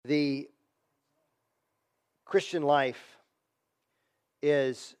The Christian life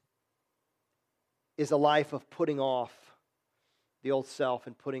is a life of putting off the old self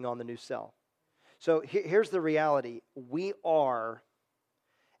and putting on the new self. So here's the reality. We are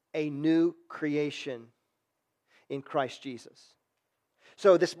a new creation in Christ Jesus.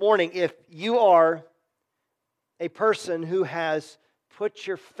 So this morning, if you are a person who has put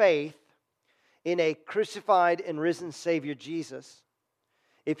your faith in a crucified and risen Savior Jesus,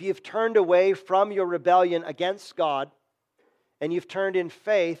 if you've turned away from your rebellion against God and you've turned in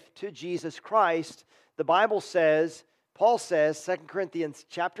faith to Jesus Christ, the Bible says, Paul says, 2 Corinthians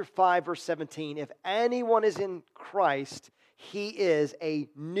chapter 5, verse 17, if anyone is in Christ, he is a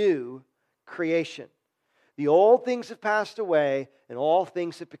new creation. The old things have passed away and all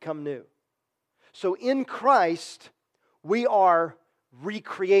things have become new. So in Christ, we are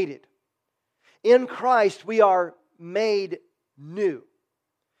recreated. In Christ, we are made new.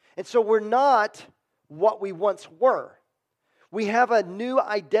 And so we're not what we once were. We have a new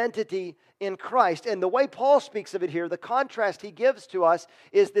identity in Christ. And the way Paul speaks of it here, the contrast he gives to us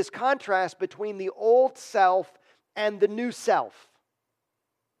is this contrast between the old self and the new self.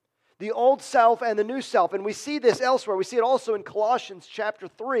 The old self and the new self. And we see this elsewhere. We see it also in Colossians chapter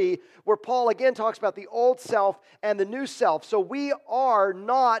 3, where Paul again talks about the old self and the new self. So we are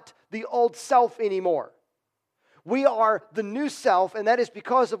not the old self anymore. We are the new self, and that is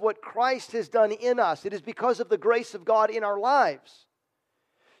because of what Christ has done in us. It is because of the grace of God in our lives.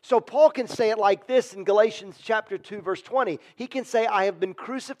 So Paul can say it like this in Galatians chapter 2, verse 20. He can say, I have been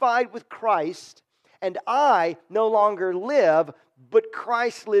crucified with Christ, and I no longer live, but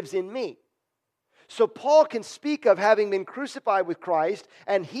Christ lives in me. So Paul can speak of having been crucified with Christ,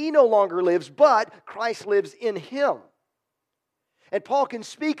 and he no longer lives, but Christ lives in him. And Paul can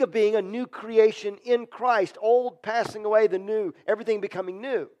speak of being a new creation in Christ, old passing away, the new, everything becoming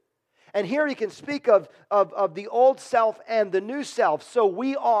new. And here he can speak of the old self and the new self. So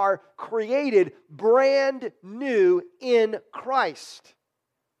we are created brand new in Christ.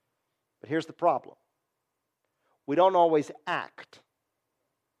 But here's the problem. We don't always act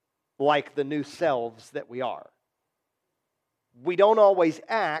like the new selves that we are. We don't always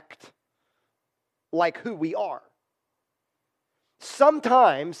act like who we are.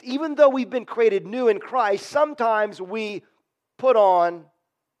 Sometimes, even though we've been created new in Christ, sometimes we put on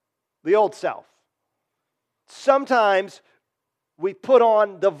the old self. Sometimes we put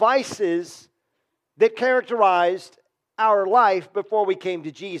on the vices that characterized our life before we came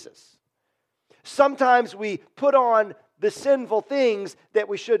to Jesus. Sometimes we put on the sinful things that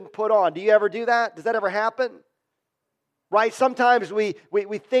we shouldn't put on. Do you ever do that? Does that ever happen? Right? Sometimes we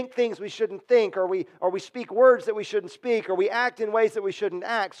think things we shouldn't think, or we speak words that we shouldn't speak, or we act in ways that we shouldn't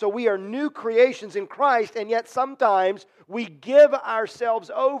act. So we are new creations in Christ, and yet sometimes we give ourselves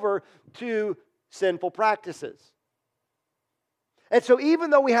over to sinful practices. And so even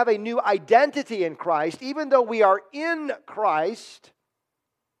though we have a new identity in Christ, even though we are in Christ,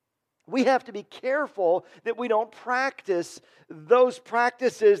 we have to be careful that we don't practice those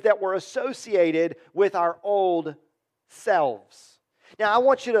practices that were associated with our old selves. Now, I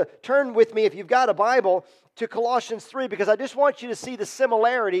want you to turn with me, if you've got a Bible, to Colossians 3, because I just want you to see the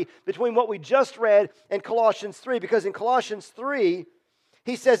similarity between what we just read and Colossians 3, because in Colossians 3,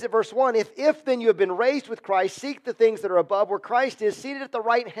 he says at verse 1, if then you have been raised with Christ, seek the things that are above, where Christ is seated at the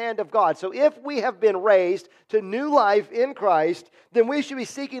right hand of God. So if we have been raised to new life in Christ, then we should be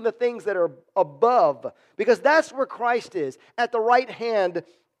seeking the things that are above, because that's where Christ is, at the right hand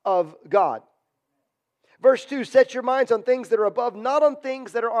of God. Verse 2, set your minds on things that are above, not on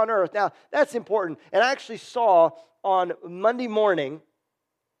things that are on earth. Now, that's important. And I actually saw on Monday morning,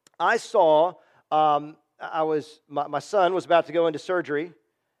 my son was about to go into surgery,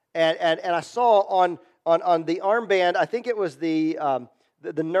 and I saw on the armband, I think it was the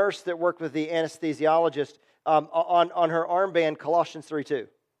nurse that worked with the anesthesiologist, on her armband, Colossians 3:2.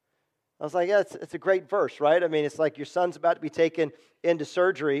 I was like, yeah, it's a great verse, right? I mean, it's like your son's about to be taken into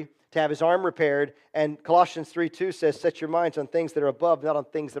surgery to have his arm repaired, and Colossians 3:2 says, set your minds on things that are above, not on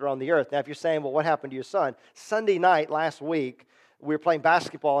things that are on the earth. Now, if you're saying, well, what happened to your son? Sunday night last week, we were playing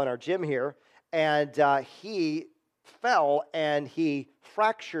basketball in our gym here, and he fell and he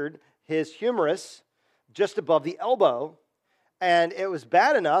fractured his humerus just above the elbow, and it was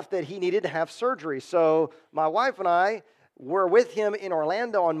bad enough that he needed to have surgery. So my wife and I were with him in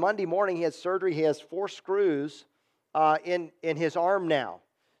Orlando on Monday morning. He had surgery. He has 4 screws in his arm now.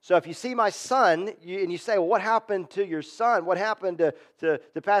 So if you see my son, and you say, well, what happened to your son? What happened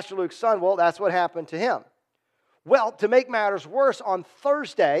to Pastor Luke's son? Well, that's what happened to him. Well, to make matters worse, on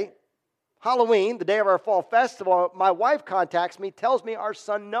Thursday, Halloween, the day of our fall festival, my wife contacts me, tells me our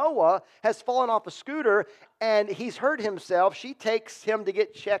son Noah has fallen off a scooter and he's hurt himself. She takes him to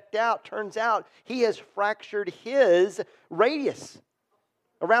get checked out. Turns out he has fractured his radius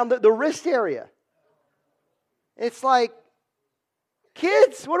around the wrist area. It's like,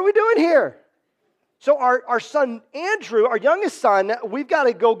 kids, what are we doing here? So our son Andrew, our youngest son, we've got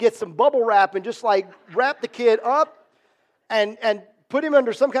to go get some bubble wrap and just like wrap the kid up and put him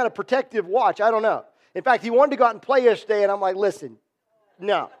under some kind of protective watch. I don't know. In fact, he wanted to go out and play yesterday, and I'm like, listen,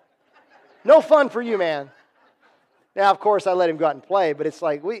 no fun for you, man. Now, of course, I let him go out and play, but it's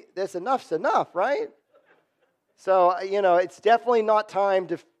like, that's enough's enough, right? So, it's definitely not time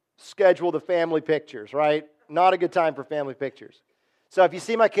to schedule the family pictures, right? Not a good time for family pictures. So if you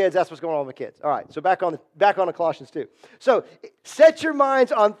see my kids, that's what's going on with my kids. All right, so back on to Colossians 2. So set your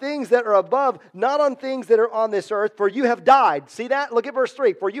minds on things that are above, not on things that are on this earth, for you have died. See that? Look at verse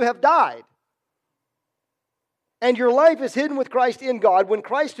 3. For you have died. And your life is hidden with Christ in God. When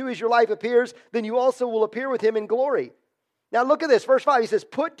Christ, who is your life, appears, then you also will appear with him in glory. Now look at this. Verse 5, he says,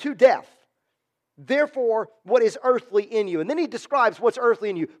 put to death, therefore, what is earthly in you. And then he describes what's earthly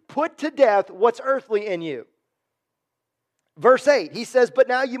in you. Put to death what's earthly in you. Verse 8, he says, but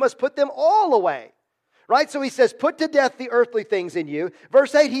now you must put them all away. Right? So he says, put to death the earthly things in you.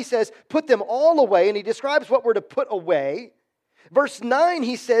 Verse 8, he says, put them all away. And he describes what we're to put away. Verse 9,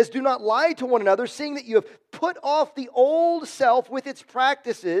 he says, do not lie to one another, seeing that you have put off the old self with its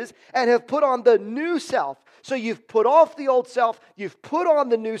practices and have put on the new self. So you've put off the old self, you've put on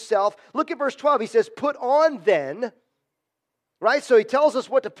the new self. Look at verse 12. He says, put on then. Right? So he tells us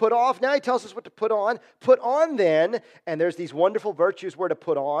what to put off. Now he tells us what to put on. Put on then. And there's these wonderful virtues we're to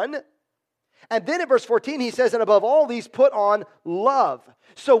put on. And then in verse 14 he says, and above all these put on love.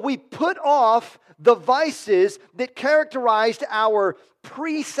 So we put off the vices that characterized our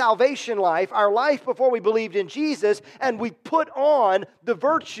pre-salvation life, our life before we believed in Jesus, and we put on the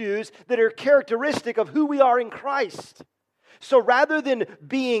virtues that are characteristic of who we are in Christ. So rather than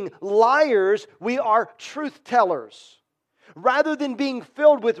being liars, we are truth tellers. Rather than being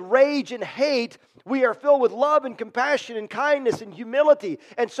filled with rage and hate, we are filled with love and compassion and kindness and humility.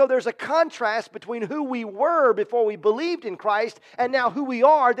 And so there's a contrast between who we were before we believed in Christ and now who we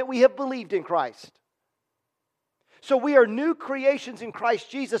are that we have believed in Christ. So we are new creations in Christ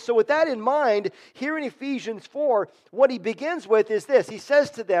Jesus. So with that in mind, here in Ephesians 4, what he begins with is this. He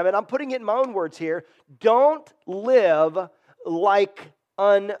says to them, and I'm putting it in my own words here, don't live like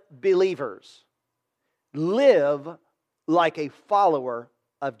unbelievers. Live like a follower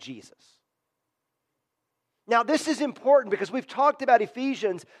of Jesus. Now, this is important because we've talked about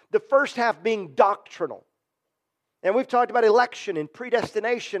Ephesians, the first half being doctrinal. And we've talked about election and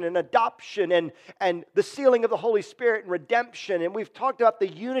predestination and adoption and the sealing of the Holy Spirit and redemption. And we've talked about the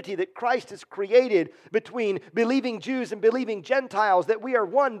unity that Christ has created between believing Jews and believing Gentiles, that we are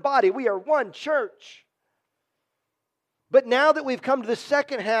one body, we are one church. But now that we've come to the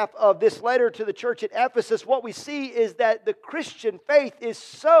second half of this letter to the church at Ephesus, what we see is that the Christian faith is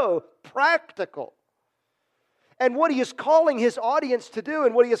so practical. And what he is calling his audience to do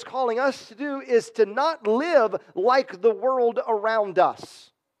and what he is calling us to do is to not live like the world around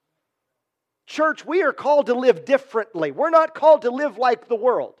us. Church, we are called to live differently. We're not called to live like the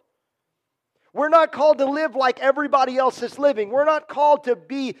world. We're not called to live like everybody else is living. We're not called to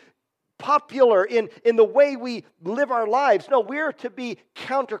be popular in the way we live our lives. No, we're to be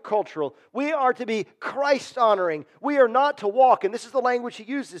countercultural. We are to be Christ-honoring. We are not to walk, and this is the language he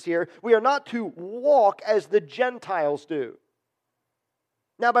uses here, we are not to walk as the Gentiles do.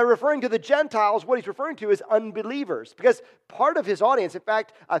 Now, by referring to the Gentiles, what he's referring to is unbelievers, because part of his audience, in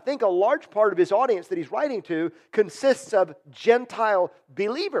fact, I think a large part of his audience that he's writing to consists of Gentile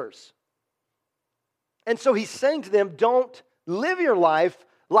believers. And so he's saying to them, don't live your life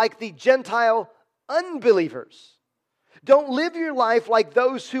like the Gentile unbelievers. Don't live your life like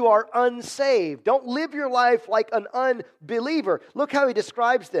those who are unsaved. Don't live your life like an unbeliever. Look how he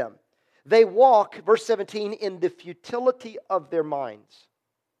describes them. They walk, verse 17, in the futility of their minds.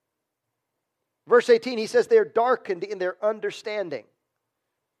 Verse 18, he says they're darkened in their understanding.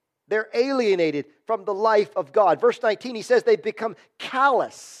 They're alienated from the life of God. Verse 19, he says they've become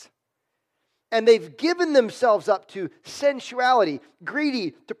callous. And they've given themselves up to sensuality,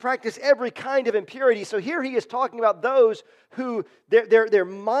 greedy, to practice every kind of impurity. So here he is talking about those who their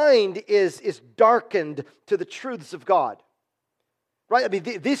mind is darkened to the truths of God. Right? I mean,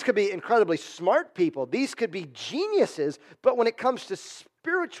 these could be incredibly smart people. These could be geniuses. But when it comes to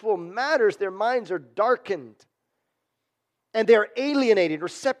spiritual matters, their minds are darkened. And they're alienated or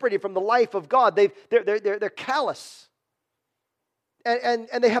separated from the life of God. They're callous. And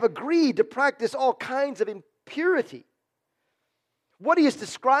they have agreed to practice all kinds of impurity. What he is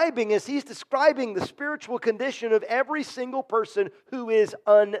describing is he's describing the spiritual condition of every single person who is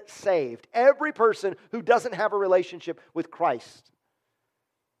unsaved. Every person who doesn't have a relationship with Christ.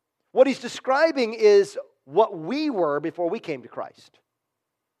 What he's describing is what we were before we came to Christ.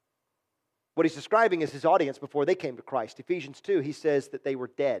 What he's describing is his audience before they came to Christ. Ephesians 2, he says that they were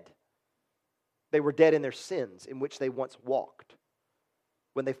dead. They were dead in their sins in which they once walked.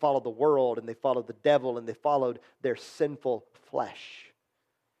 When they followed the world and they followed the devil and they followed their sinful flesh.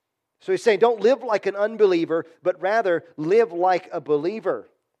 So he's saying, don't live like an unbeliever, but rather live like a believer.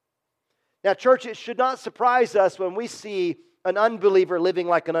 Now, church, it should not surprise us when we see an unbeliever living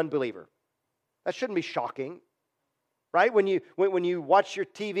like an unbeliever. That shouldn't be shocking, right? When you watch your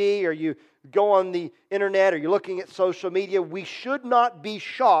TV or you go on the internet or you're looking at social media, we should not be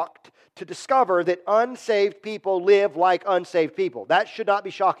shocked to discover that unsaved people live like unsaved people. That should not be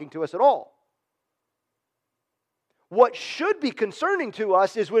shocking to us at all. What should be concerning to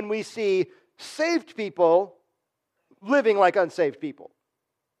us is when we see saved people living like unsaved people.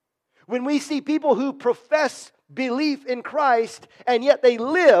 When we see people who profess belief in Christ and yet they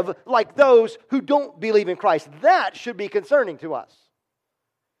live like those who don't believe in Christ. That should be concerning to us.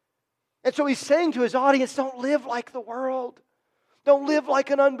 And so he's saying to his audience, don't live like the world. Don't live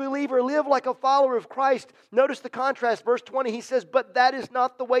like an unbeliever. Live like a follower of Christ. Notice the contrast. Verse 20, he says, but that is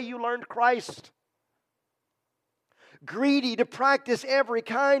not the way you learned Christ. Greedy to practice every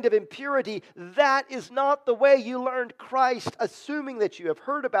kind of impurity. That is not the way you learned Christ, assuming that you have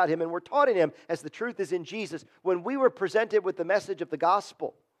heard about Him and were taught in Him as the truth is in Jesus. When we were presented with the message of the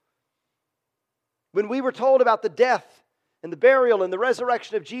gospel, when we were told about the death and the burial and the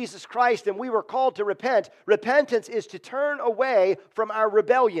resurrection of Jesus Christ, and we were called to repent, repentance is to turn away from our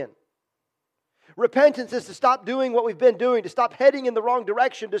rebellion. Repentance is to stop doing what we've been doing, to stop heading in the wrong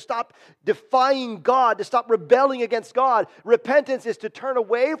direction, to stop defying God, to stop rebelling against God. Repentance is to turn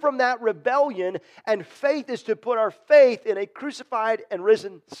away from that rebellion, and faith is to put our faith in a crucified and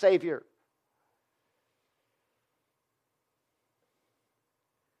risen Savior.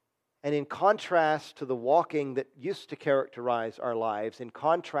 And in contrast to the walking that used to characterize our lives, in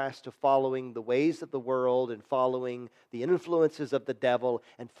contrast to following the ways of the world and following the influences of the devil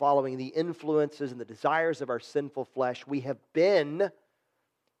and following the influences and the desires of our sinful flesh, we have been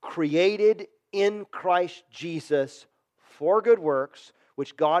created in Christ Jesus for good works,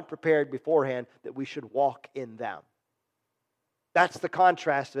 which God prepared beforehand that we should walk in them. That's the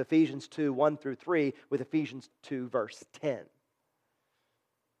contrast of Ephesians 2, 1 through 3 with Ephesians 2, verse 10.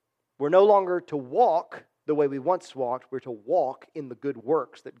 We're no longer to walk the way we once walked. We're to walk in the good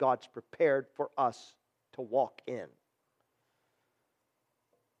works that God's prepared for us to walk in.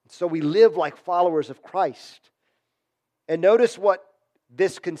 So we live like followers of Christ. And notice what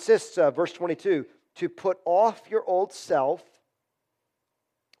this consists of. Verse 22, to put off your old self,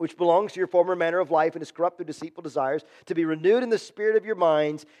 which belongs to your former manner of life and is corrupt through deceitful desires, to be renewed in the spirit of your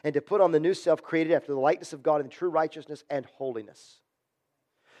minds, and to put on the new self created after the likeness of God in true righteousness and holiness.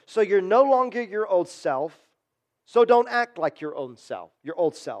 So you're no longer your old self, so don't act like your old self.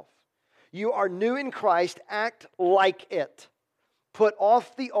 You are new in Christ, act like it. Put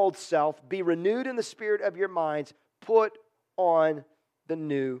off the old self, be renewed in the spirit of your minds, put on the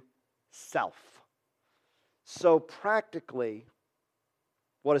new self. So practically,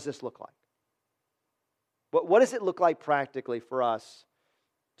 what does this look like? What does it look like practically for us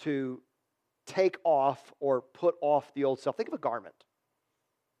to take off or put off the old self? Think of a garment.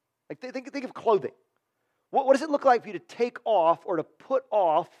 Like think of clothing. What does it look like for you to take off or to put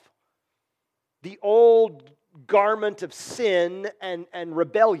off the old garment of sin and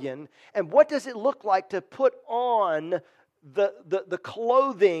rebellion? And what does it look like to put on the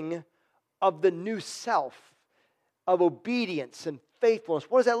clothing of the new self, of obedience and faithfulness?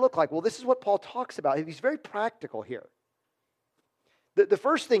 What does that look like? Well, this is what Paul talks about. He's very practical here. The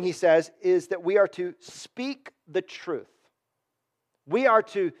first thing he says is that we are to speak the truth. We are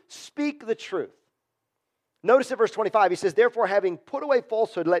to speak the truth. Notice in verse 25, he says, therefore, having put away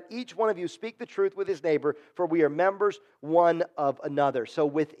falsehood, let each one of you speak the truth with his neighbor, for we are members one of another. So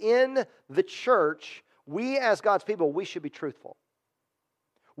within the church, we as God's people, we should be truthful.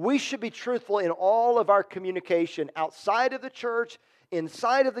 We should be truthful in all of our communication outside of the church,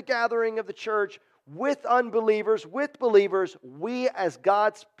 inside of the gathering of the church, with unbelievers, with believers. We as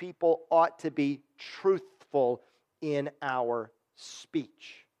God's people ought to be truthful in our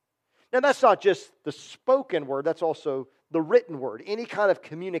speech. Now, that's not just the spoken word, that's also the written word. Any kind of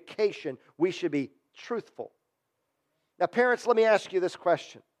communication, we should be truthful. Now, parents, let me ask you this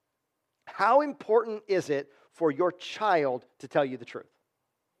question. How important is it for your child to tell you the truth.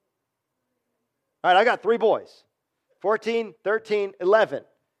 All right, I got 3 boys, 14, 13, 11.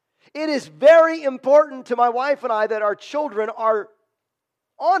 It is very important to my wife and I that our children are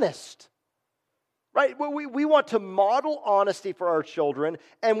honest. Right? We want to model honesty for our children,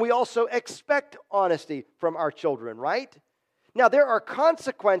 and we also expect honesty from our children, right? Now, there are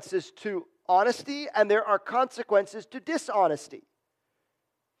consequences to honesty, and there are consequences to dishonesty.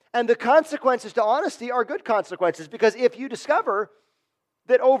 And the consequences to honesty are good consequences, because if you discover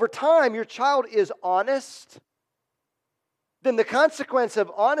that over time your child is honest, then the consequence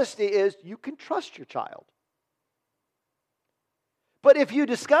of honesty is you can trust your child. But if you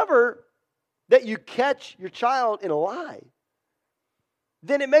discover that you catch your child in a lie,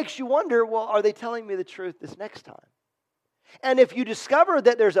 then it makes you wonder, well, are they telling me the truth this next time? And if you discover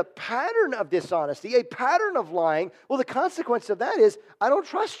that there's a pattern of dishonesty, a pattern of lying, well, the consequence of that is, I don't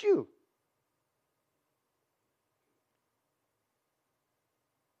trust you.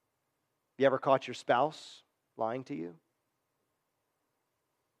 You ever caught your spouse lying to you?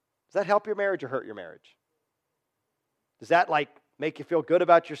 Does that help your marriage or hurt your marriage? Does that make you feel good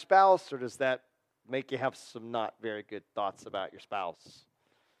about your spouse, or does that make you have some not very good thoughts about your spouse?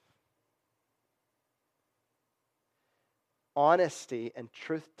 Honesty and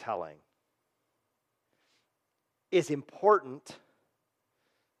truth-telling is important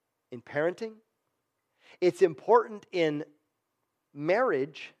in parenting. It's important in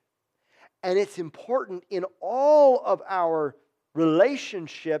marriage, and it's important in all of our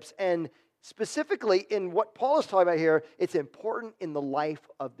relationships, and specifically in what Paul is talking about here, it's important in the life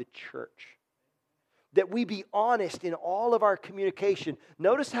of the church. That we be honest in all of our communication.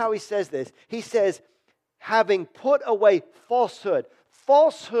 Notice how he says this. He says, having put away falsehood.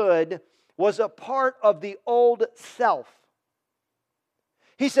 Falsehood was a part of the old self.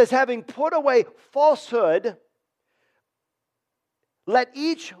 He says, having put away falsehood, let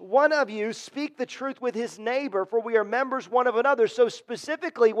each one of you speak the truth with his neighbor, for we are members one of another. So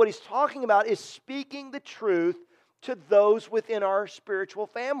specifically, what he's talking about is speaking the truth to those within our spiritual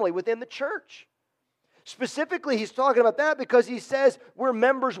family, within the church. Specifically, he's talking about that because he says we're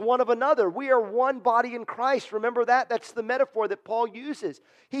members one of another. We are one body in Christ. Remember that? That's the metaphor that Paul uses.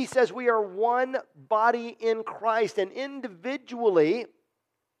 He says we are one body in Christ, and individually,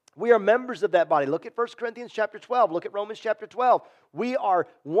 we are members of that body. Look at 1 Corinthians chapter 12. Look at Romans chapter 12. We are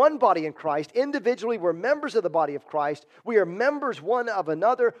one body in Christ. Individually, we're members of the body of Christ. We are members one of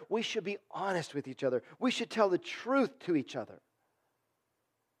another. We should be honest with each other. We should tell the truth to each other.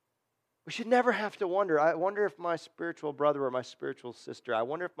 We should never have to wonder, I wonder if my spiritual brother or my spiritual sister, I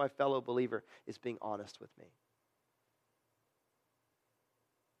wonder if my fellow believer is being honest with me.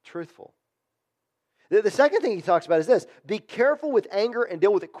 Truthful. The second thing he talks about is this: be careful with anger and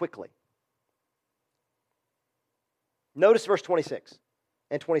deal with it quickly. Notice verse 26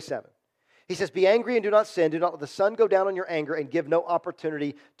 and 27. He says, be angry and do not sin. Do not let the sun go down on your anger, and give no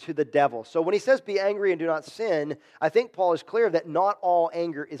opportunity to the devil. So when he says be angry and do not sin, I think Paul is clear that not all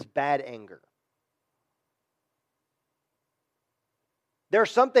anger is bad anger. There are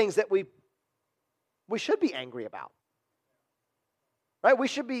some things that we should be angry about. Right? We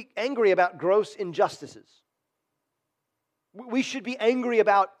should be angry about gross injustices. We should be angry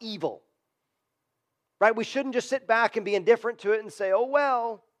about evil. Right? We shouldn't just sit back and be indifferent to it and say, oh,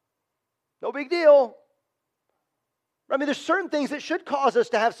 well, no big deal. I mean, there's certain things that should cause us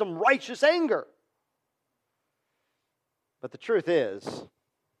to have some righteous anger. But the truth is,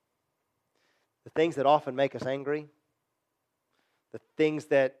 the things that often make us angry, the things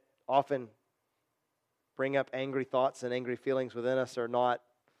that often bring up angry thoughts and angry feelings within us are not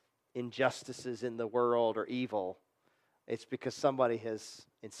injustices in the world or evil. It's because somebody has,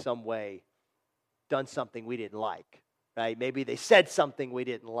 in some way, done something we didn't like. Right? Maybe they said something we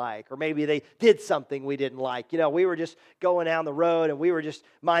didn't like, or maybe they did something we didn't like. You know, we were just going down the road and we were just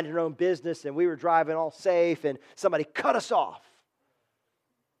minding our own business and we were driving all safe and somebody cut us off.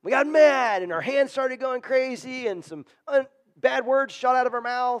 We got mad and our hands started going crazy and some bad words shot out of our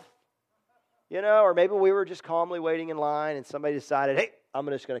mouth. You know, or maybe we were just calmly waiting in line and somebody decided, hey, I'm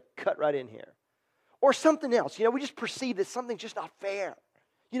just going to cut right in here. Or something else. You know, we just perceive that something's just not fair.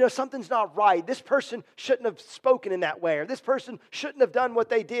 You know, something's not right. This person shouldn't have spoken in that way, or this person shouldn't have done what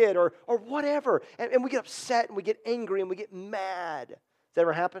they did, or whatever. And we get upset, and we get angry, and we get mad. Does that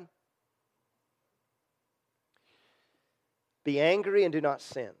ever happen? Be angry and do not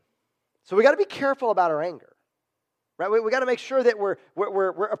sin. So we got to be careful about our anger. Right? We got to make sure that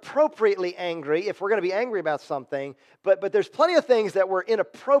we're appropriately angry if we're going to be angry about something, but there's plenty of things that we're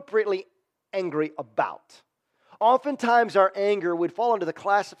inappropriately angry about. Oftentimes our anger would fall into the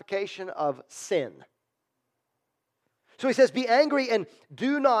classification of sin. So he says, be angry and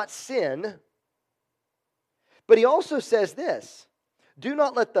do not sin. But he also says this, do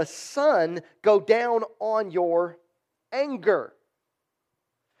not let the sun go down on your anger.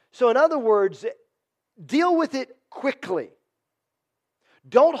 So in other words, deal with it quickly.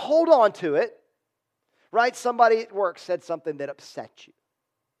 Don't hold on to it. Right? Somebody at work said something that upset you.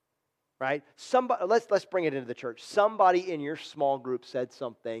 Right? Somebody, let's bring it into the church. Somebody in your small group said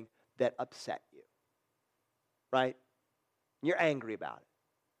something that upset you. Right? You're angry about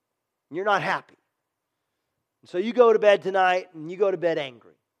it. You're not happy. And so you go to bed tonight and you go to bed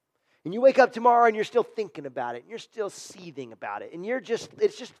angry. And you wake up tomorrow and you're still thinking about it. And you're still seething about it. And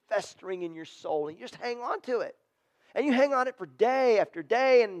it's just festering in your soul. And you just hang on to it. And you hang on it for day after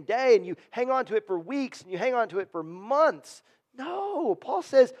day and day. And you hang on to it for weeks. And you hang on to it for months. No, Paul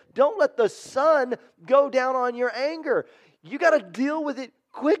says, don't let the sun go down on your anger. You got to deal with it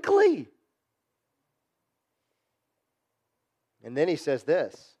quickly. And then he says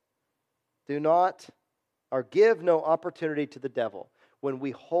this, do not or give no opportunity to the devil. When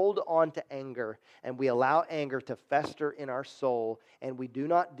we hold on to anger and we allow anger to fester in our soul and we do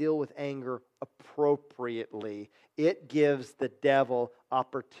not deal with anger appropriately, it gives the devil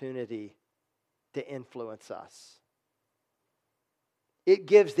opportunity to influence us. It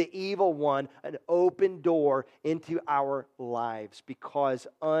gives the evil one an open door into our lives because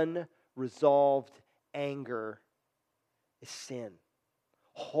unresolved anger is sin.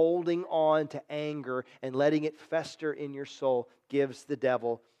 Holding on to anger and letting it fester in your soul gives the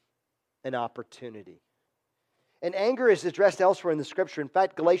devil an opportunity. And anger is addressed elsewhere in the Scripture. In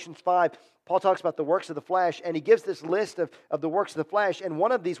fact, Galatians 5, Paul talks about the works of the flesh, and he gives this list of the works of the flesh, and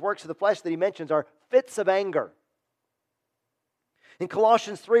one of these works of the flesh that he mentions are fits of anger. In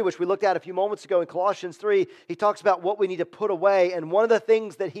Colossians 3, which we looked at a few moments ago, in Colossians 3, he talks about what we need to put away, and one of the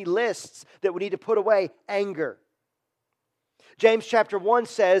things that he lists that we need to put away, anger. James chapter 1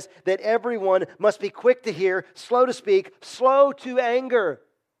 says that everyone must be quick to hear, slow to speak, slow to anger.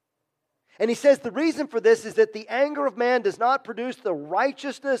 And he says the reason for this is that the anger of man does not produce the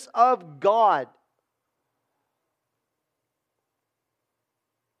righteousness of God.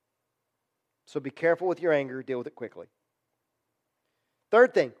 So be careful with your anger, deal with it quickly.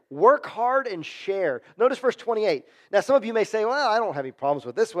 Third thing, work hard and share. Notice verse 28. Now some of you may say, well, I don't have any problems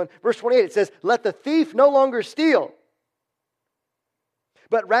with this one. Verse 28, it says, let the thief no longer steal,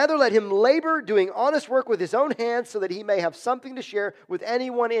 but rather let him labor doing honest work with his own hands so that he may have something to share with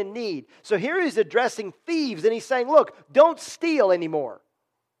anyone in need. So here he's addressing thieves and he's saying, look, don't steal anymore.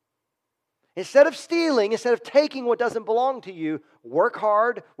 Instead of stealing, instead of taking what doesn't belong to you, work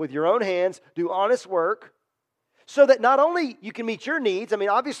hard with your own hands, do honest work so that not only you can meet your needs, I mean,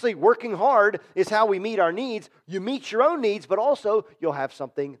 obviously working hard is how we meet our needs. You meet your own needs, but also you'll have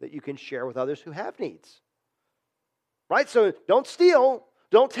something that you can share with others who have needs. Right? So don't steal.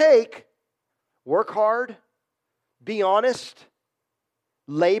 Don't take, work hard, be honest,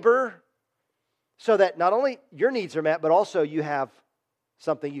 labor, so that not only your needs are met, but also you have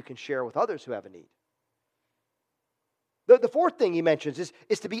something you can share with others who have a need. The fourth thing he mentions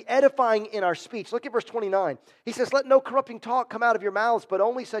is to be edifying in our speech. Look at verse 29. He says, let no corrupting talk come out of your mouths, but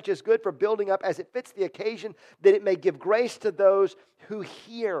only such as good for building up as it fits the occasion, that it may give grace to those who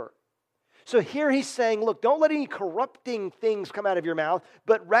hear. So here he's saying, look, don't let any corrupting things come out of your mouth,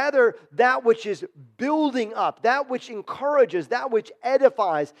 but rather that which is building up, that which encourages, that which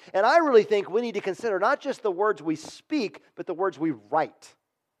edifies. And I really think we need to consider not just the words we speak, but the words we write.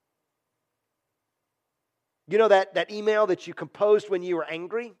 You know that email that you composed when you were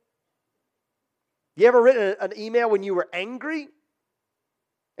angry? You ever written an email when you were angry?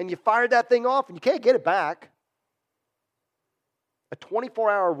 And you fired that thing off and you can't get it back. A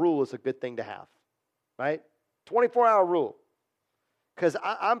 24-hour rule is a good thing to have, right? 24-hour rule. Because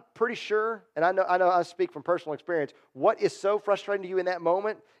I'm pretty sure, and I know I speak from personal experience, what is so frustrating to you in that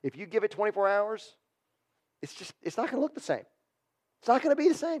moment, if you give it 24 hours, it's not going to look the same. It's not going to be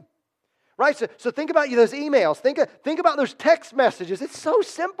the same. Right? So think about those emails. Think about those text messages. It's so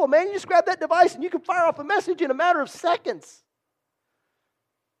simple, man. You just grab that device and you can fire off a message in a matter of seconds.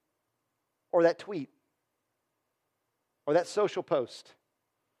 Or that tweet. Or that social post.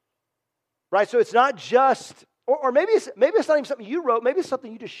 Right? So it's not just, or maybe it's not even something you wrote, maybe it's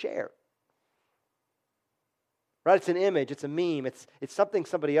something you just share. Right? It's an image, it's a meme, it's something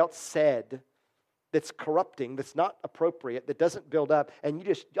somebody else said that's corrupting, that's not appropriate, that doesn't build up, and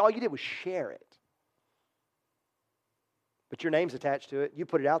all you did was share it. But your name's attached to it, you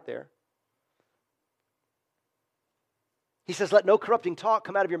put it out there. He says, let no corrupting talk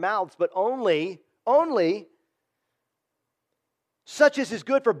come out of your mouths, but only such as is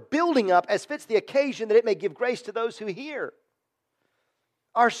good for building up as fits the occasion, that it may give grace to those who hear.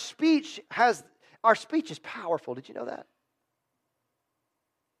 Our speech is powerful. Did you know that?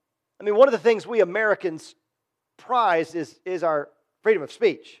 I mean, one of the things we Americans prize is our freedom of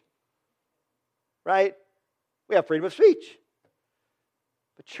speech. Right? We have freedom of speech.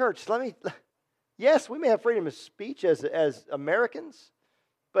 But church, yes, we may have freedom of speech as Americans,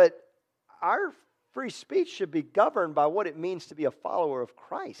 but our free speech should be governed by what it means to be a follower of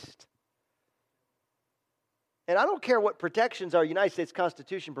Christ. And I don't care what protections our United States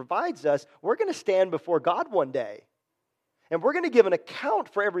Constitution provides us, we're going to stand before God one day. And we're going to give an account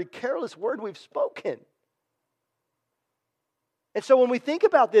for every careless word we've spoken. And so when we think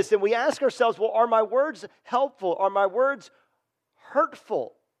about this and we ask ourselves, well, are my words helpful? Are my words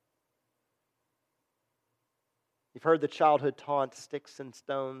hurtful? You've heard the childhood taunt, sticks and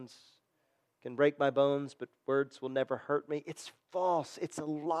stones can break my bones, but words will never hurt me. It's false. It's a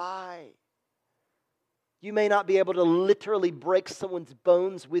lie. You may not be able to literally break someone's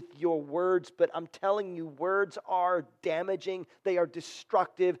bones with your words, but I'm telling you, words are damaging. They are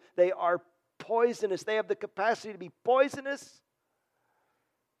destructive. They are poisonous. They have the capacity to be poisonous,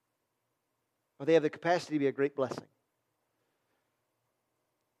 or they have the capacity to be a great blessing.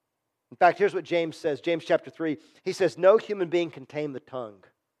 In fact, here's what James says, James chapter 3. He says, no human being can tame the tongue.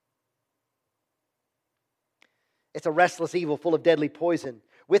 It's a restless evil full of deadly poison.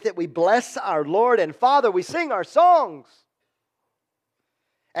 With it we bless our Lord and Father. We sing our songs.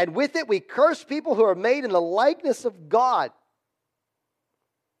 And with it we curse people who are made in the likeness of God.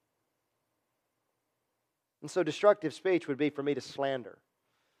 And so destructive speech would be for me to slander,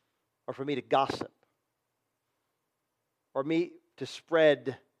 or for me to gossip, or me to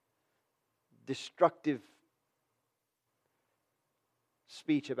spread destructive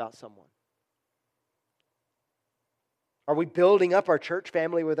speech about someone. Are we building up our church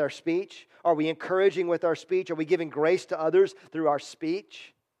family with our speech? Are we encouraging with our speech? Are we giving grace to others through our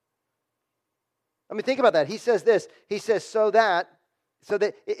speech? I mean, think about that. He says this. He says, so that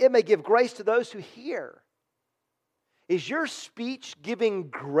it may give grace to those who hear. Is your speech giving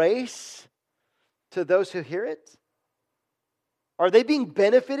grace to those who hear it? Are they being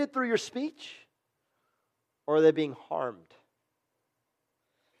benefited through your speech? Or are they being harmed?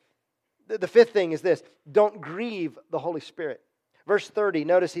 The fifth thing is this: don't grieve the Holy Spirit. Verse 30,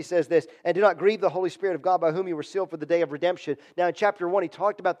 notice he says this, and do not grieve the Holy Spirit of God by whom you were sealed for the day of redemption. Now in chapter 1, he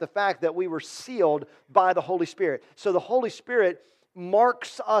talked about the fact that we were sealed by the Holy Spirit. So the Holy Spirit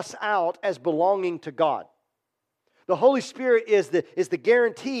marks us out as belonging to God. The Holy Spirit is the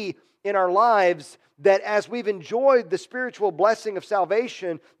guarantee in our lives that as we've enjoyed the spiritual blessing of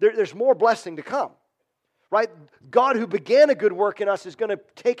salvation, there's more blessing to come. Right? God who began a good work in us is going to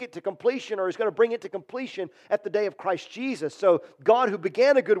take it to completion, or is going to bring it to completion at the day of Christ Jesus. So God who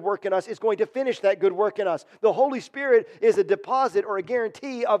began a good work in us is going to finish that good work in us. The Holy Spirit is a deposit or a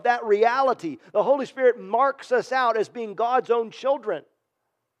guarantee of that reality. The Holy Spirit marks us out as being God's own children.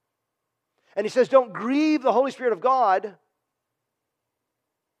 And he says, don't grieve the Holy Spirit of God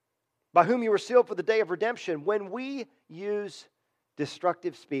by whom you were sealed for the day of redemption. When we use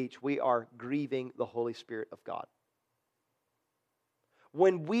destructive speech, we are grieving the Holy Spirit of God.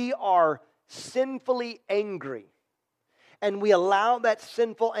 When we are sinfully angry and we allow that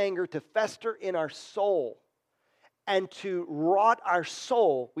sinful anger to fester in our soul and to rot our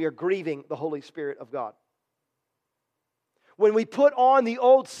soul, we are grieving the Holy Spirit of God. When we put on the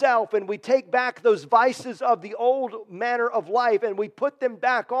old self and we take back those vices of the old manner of life and we put them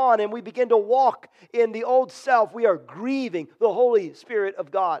back on and we begin to walk in the old self, we are grieving the Holy Spirit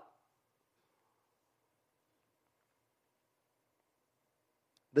of God.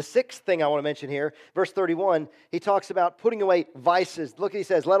 The sixth thing I want to mention here, verse 31, he talks about putting away vices. Look, he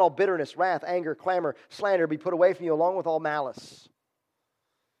says, let all bitterness, wrath, anger, clamor, slander be put away from you along with all malice.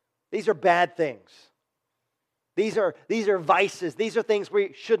 These are bad things. These are vices. These are things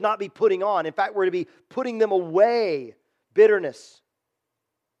we should not be putting on. In fact, we're to be putting them away. Bitterness,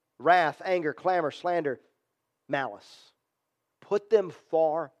 wrath, anger, clamor, slander, malice. Put them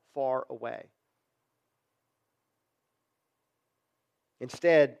far, far away.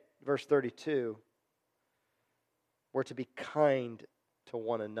 Instead, verse 32, we're to be kind to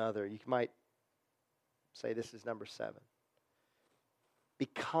one another. You might say this is number 7. Be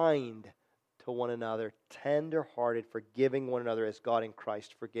kind to one another, tender-hearted, forgiving one another as God in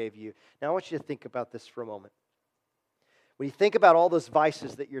Christ forgave you. Now I want you to think about this for a moment. When you think about all those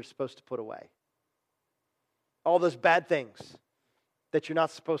vices that you're supposed to put away, all those bad things that you're not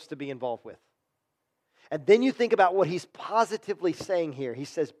supposed to be involved with, and then you think about what he's positively saying here. He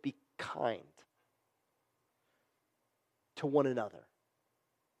says, be kind to one another.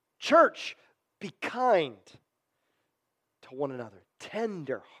 Church, be kind to one another,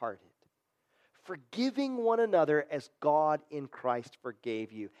 tender-hearted, forgiving one another as God in Christ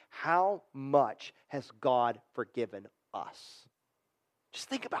forgave you. How much has God forgiven us? Just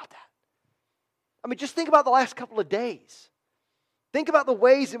think about that. I mean, just think about the last couple of days. Think about the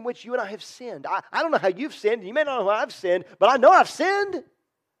ways in which you and I have sinned. I don't know how you've sinned. You may not know how I've sinned, but I know I've sinned.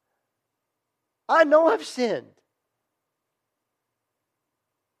 I know I've sinned.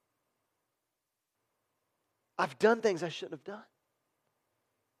 I've done things I shouldn't have done.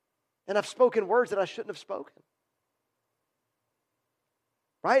 And I've spoken words that I shouldn't have spoken.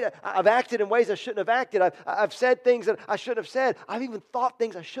 Right? I've acted in ways I shouldn't have acted. I've said things that I shouldn't have said. I've even thought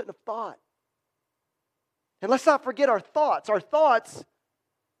things I shouldn't have thought. And let's not forget our thoughts. Our thoughts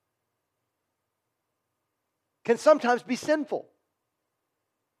can sometimes be sinful.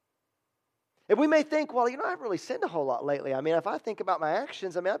 And we may think, well, I haven't really sinned a whole lot lately. I mean, if I think about my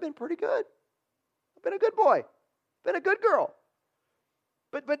actions, I've been pretty good. I've been a good boy. Been a good girl.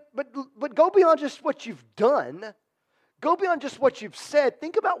 But go beyond just what you've done. Go beyond just what you've said.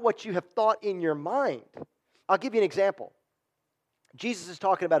 Think about what you have thought in your mind. I'll give you an example. Jesus is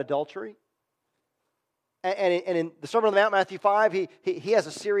talking about adultery. And in the Sermon on the Mount, Matthew 5, he has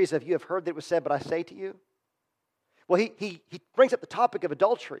a series of, you have heard that it was said, but I say to you. Well, he brings up the topic of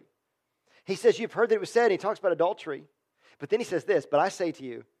adultery. He says, you've heard that it was said, and he talks about adultery. But then he says this, but I say to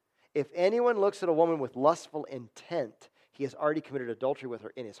you, if anyone looks at a woman with lustful intent, he has already committed adultery with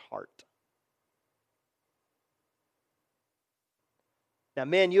her in his heart. Now,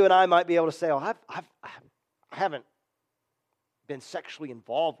 men, you and I might be able to say, I haven't been sexually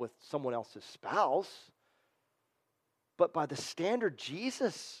involved with someone else's spouse. But by the standard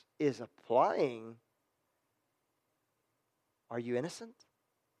Jesus is applying, are you innocent?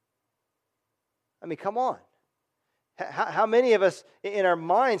 I mean, come on. How many of us in our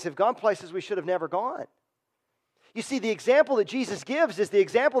minds have gone places we should have never gone? You see, the example that Jesus gives is the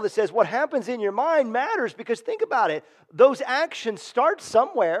example that says what happens in your mind matters, because think about it. Those actions start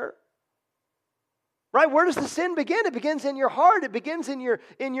somewhere. Right? Where does the sin begin? It begins in your heart. It begins in your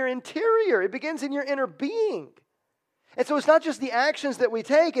interior. It begins in your inner being. And so it's not just the actions that we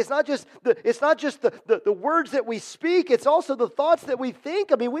take. It's not just the words that we speak. It's also the thoughts that we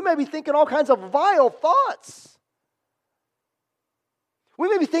think. I mean, we may be thinking all kinds of vile thoughts. We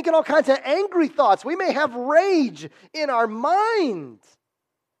may be thinking all kinds of angry thoughts. We may have rage in our mind.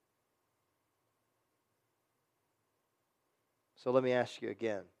 So let me ask you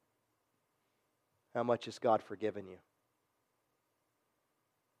again. How much has God forgiven you?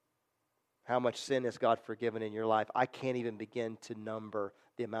 How much sin has God forgiven in your life? I can't even begin to number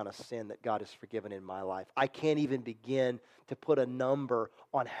the amount of sin that God has forgiven in my life. I can't even begin to put a number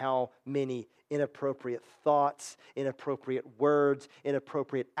on how many inappropriate thoughts, inappropriate words,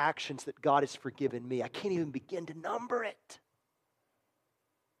 inappropriate actions that God has forgiven me. I can't even begin to number it.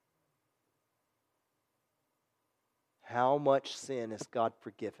 How much sin has God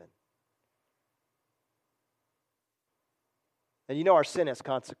forgiven? And our sin has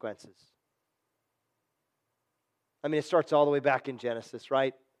consequences. I mean, it starts all the way back in Genesis,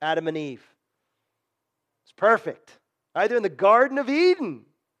 right? Adam and Eve. It's perfect. Right? They're in the Garden of Eden.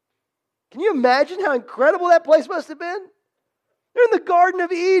 Can you imagine how incredible that place must have been? They're in the Garden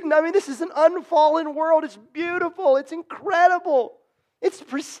of Eden. I mean, this is an unfallen world. It's beautiful. It's incredible. It's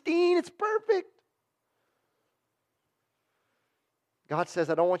pristine. It's perfect. God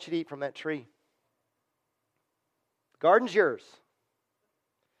says, I don't want you to eat from that tree. The garden's yours.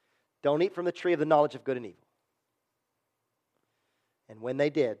 Don't eat from the tree of the knowledge of good and evil. And when they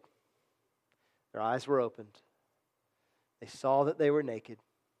did, their eyes were opened. They saw that they were naked.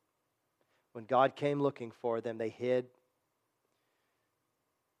 When God came looking for them, they hid.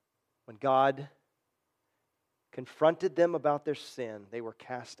 When God confronted them about their sin, they were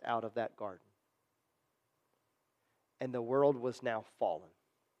cast out of that garden. And the world was now fallen.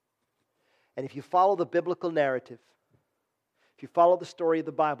 And if you follow the biblical narrative, if you follow the story of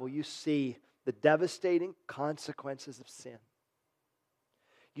the Bible, you see the devastating consequences of sin.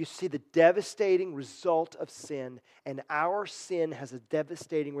 You see the devastating result of sin, and our sin has a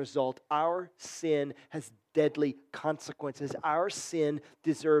devastating result. Our sin has deadly consequences. Our sin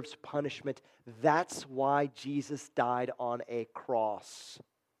deserves punishment. That's why Jesus died on a cross.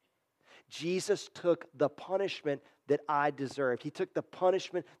 Jesus took the punishment that I deserved. He took the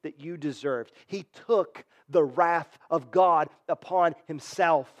punishment that you deserved. He took the wrath of God upon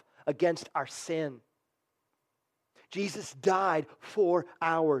himself against our sin. Jesus died for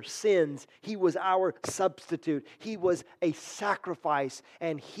our sins. He was our substitute. He was a sacrifice,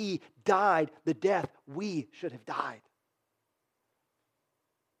 and he died the death we should have died.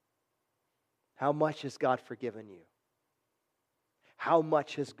 How much has God forgiven you? How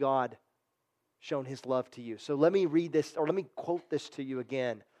much has God shown His love to you? So let me read this, or let me quote this to you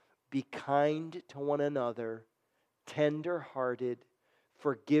again. Be kind to one another, tender-hearted,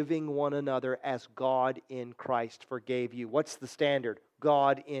 forgiving one another as God in Christ forgave you. What's the standard?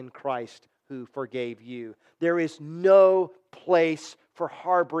 God in Christ who forgave you. There is no place for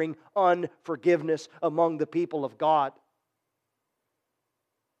harboring unforgiveness among the people of God.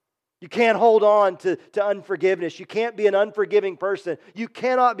 You can't hold on to unforgiveness. You can't be an unforgiving person. You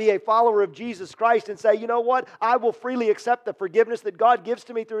cannot be a follower of Jesus Christ and say, you know what, I will freely accept the forgiveness that God gives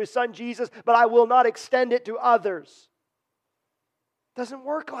to me through His Son Jesus, but I will not extend it to others. It doesn't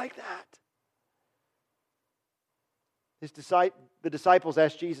work like that. The disciples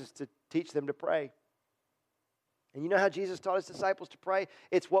asked Jesus to teach them to pray. And you know how Jesus taught His disciples to pray?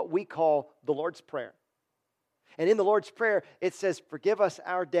 It's what we call the Lord's Prayer. And in the Lord's Prayer, it says, forgive us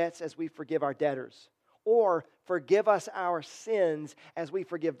our debts as we forgive our debtors. Or forgive us our sins as we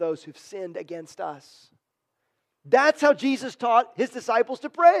forgive those who've sinned against us. That's how Jesus taught His disciples to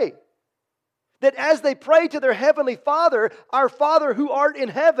pray. That as they pray to their Heavenly Father, our Father who art in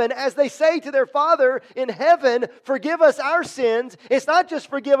heaven, as they say to their Father in heaven, forgive us our sins, it's not just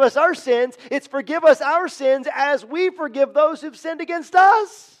forgive us our sins, it's forgive us our sins as we forgive those who've sinned against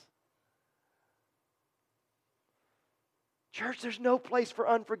us. Church, there's no place for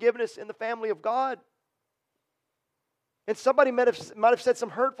unforgiveness in the family of God. And somebody might have said some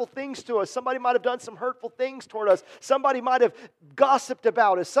hurtful things to us. Somebody might have done some hurtful things toward us. Somebody might have gossiped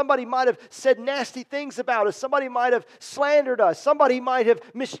about us. Somebody might have said nasty things about us. Somebody might have slandered us. Somebody might have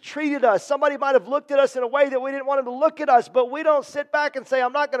mistreated us. Somebody might have looked at us in a way that we didn't want them to look at us. But we don't sit back and say,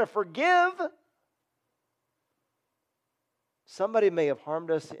 I'm not going to forgive. Somebody may have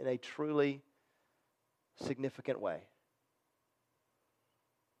harmed us in a truly significant way.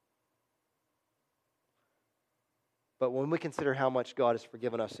 But when we consider how much God has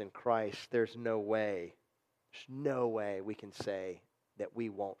forgiven us in Christ, there's no way we can say that we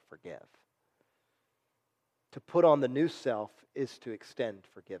won't forgive. To put on the new self is to extend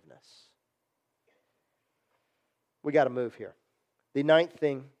forgiveness. We got to move here. The ninth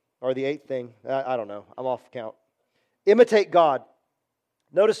thing, or the eighth thing, I don't know, I'm off count. Imitate God.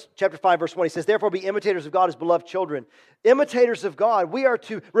 Notice chapter 5, verse 1, he says, therefore be imitators of God as beloved children. Imitators of God, we are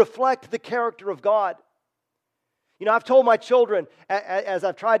to reflect the character of God. You know, I've told my children, as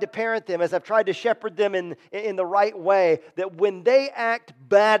I've tried to parent them, as I've tried to shepherd them in the right way, that when they act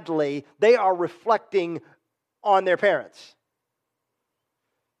badly, they are reflecting on their parents.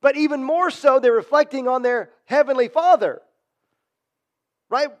 But even more so, they're reflecting on their Heavenly Father.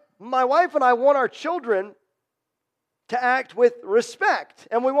 Right? My wife and I want our children to act with respect,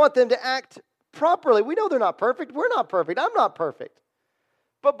 and we want them to act properly. We know they're not perfect. We're not perfect. I'm not perfect.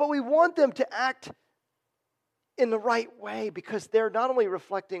 But we want them to act in the right way, because they're not only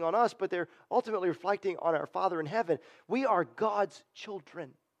reflecting on us, but they're ultimately reflecting on our Father in heaven. We are God's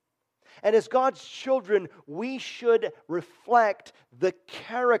children. And as God's children, we should reflect the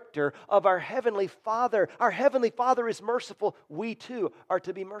character of our Heavenly Father. Our Heavenly Father is merciful. We too are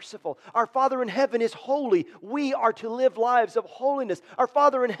to be merciful. Our Father in heaven is holy. We are to live lives of holiness. Our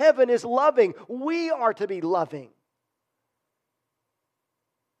Father in heaven is loving. We are to be loving.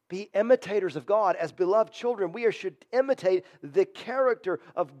 Be imitators of God as beloved children. We should imitate the character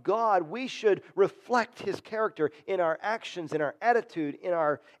of God. We should reflect His character in our actions, in our attitude, in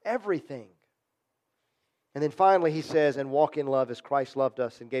our everything. And then finally he says, and walk in love as Christ loved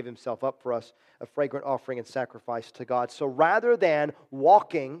us and gave Himself up for us, a fragrant offering and sacrifice to God. So rather than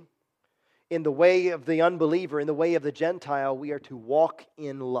walking in the way of the unbeliever, in the way of the Gentile, we are to walk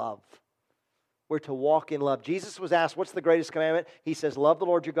in love. We're to walk in love. Jesus was asked, what's the greatest commandment? He says, love the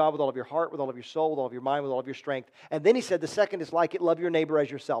Lord your God with all of your heart, with all of your soul, with all of your mind, with all of your strength. And then he said, the second is like it, love your neighbor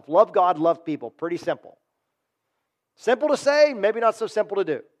as yourself. Love God, love people. Pretty simple. Simple to say, maybe not so simple to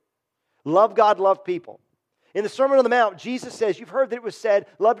do. Love God, love people. In the Sermon on the Mount, Jesus says, you've heard that it was said,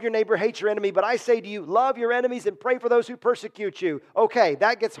 love your neighbor, hate your enemy, but I say to you, love your enemies and pray for those who persecute you. Okay,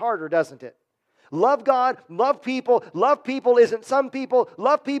 that gets harder, doesn't it? Love God, love people. Love people isn't some people.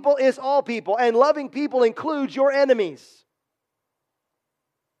 Love people is all people. And loving people includes your enemies.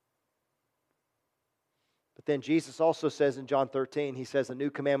 But then Jesus also says in John 13, He says, a new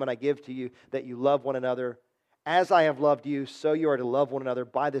commandment I give to you, that you love one another. As I have loved you, so you are to love one another.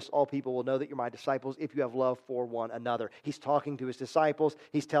 By this all people will know that you're my disciples, if you have love for one another. He's talking to His disciples.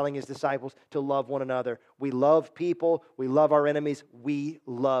 He's telling His disciples to love one another. We love people. We love our enemies. We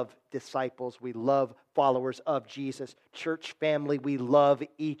love disciples. We love followers of Jesus. Church family, we love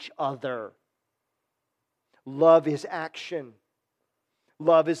each other. Love is action.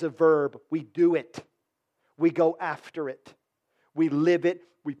 Love is a verb. We do it. We go after it. We live it.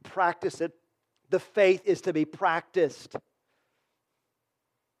 We practice it. The faith is to be practiced.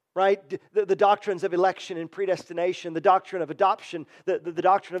 Right? The doctrines of election and predestination, the doctrine of adoption, the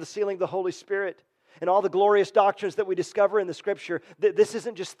doctrine of the sealing of the Holy Spirit, and all the glorious doctrines that we discover in the Scripture. This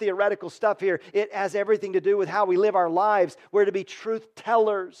isn't just theoretical stuff here. It has everything to do with how we live our lives. We're to be truth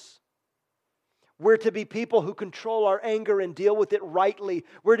tellers. We're to be people who control our anger and deal with it rightly.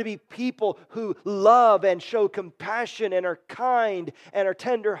 We're to be people who love and show compassion and are kind and are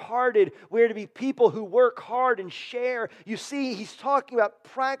tender-hearted. We're to be people who work hard and share. You see, he's talking about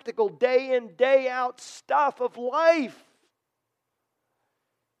practical day in, day out stuff of life.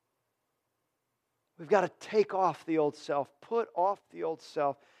 We've got to take off the old self, put off the old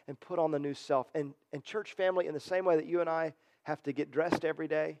self, and put on the new self. And church family, in the same way that you and I have to get dressed every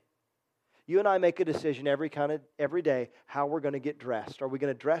day, you and I make a decision every day how we're going to get dressed. Are we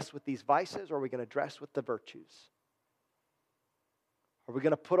going to dress with these vices, or are we going to dress with the virtues? Are we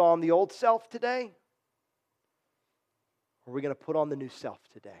going to put on the old self today? Or are we going to put on the new self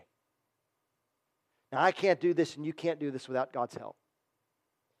today? Now, I can't do this, and you can't do this without God's help.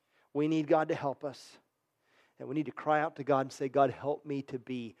 We need God to help us. And we need to cry out to God and say, God, help me to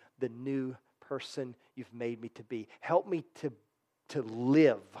be the new person you've made me to be. Help me to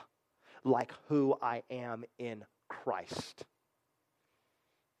live like who I am in Christ.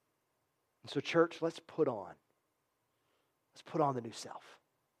 And so, church, let's put on the new self.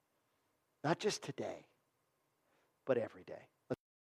 Not just today, but every day.